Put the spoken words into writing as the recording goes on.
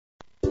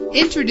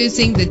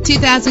Introducing the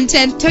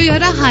 2010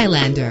 Toyota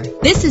Highlander.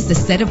 This is the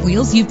set of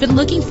wheels you've been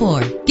looking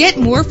for. Get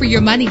more for your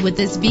money with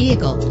this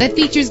vehicle that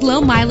features low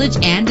mileage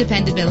and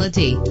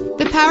dependability.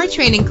 The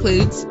powertrain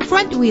includes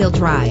front-wheel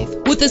drive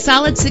with a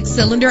solid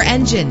 6-cylinder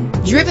engine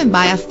driven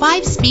by a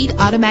 5-speed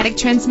automatic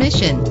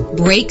transmission.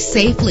 Brake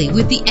safely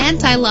with the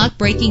anti-lock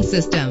braking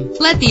system.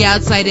 Let the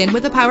outside in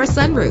with a power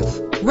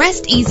sunroof.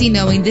 Rest easy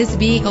knowing this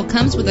vehicle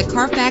comes with a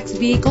Carfax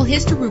Vehicle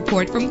History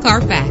Report from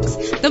Carfax,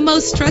 the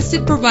most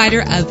trusted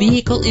provider of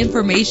vehicle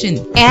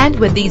information. And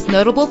with these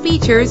notable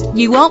features,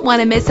 you won't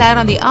want to miss out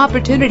on the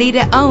opportunity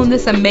to own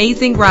this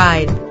amazing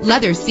ride.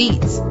 Leather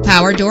seats,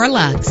 power door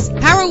locks,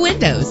 power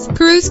windows,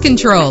 cruise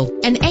control,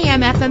 an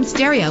AM/FM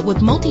stereo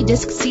with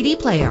multi-disc CD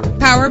player,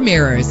 power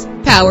mirrors,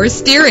 power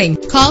steering.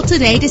 Call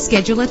today to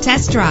schedule a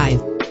test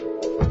drive.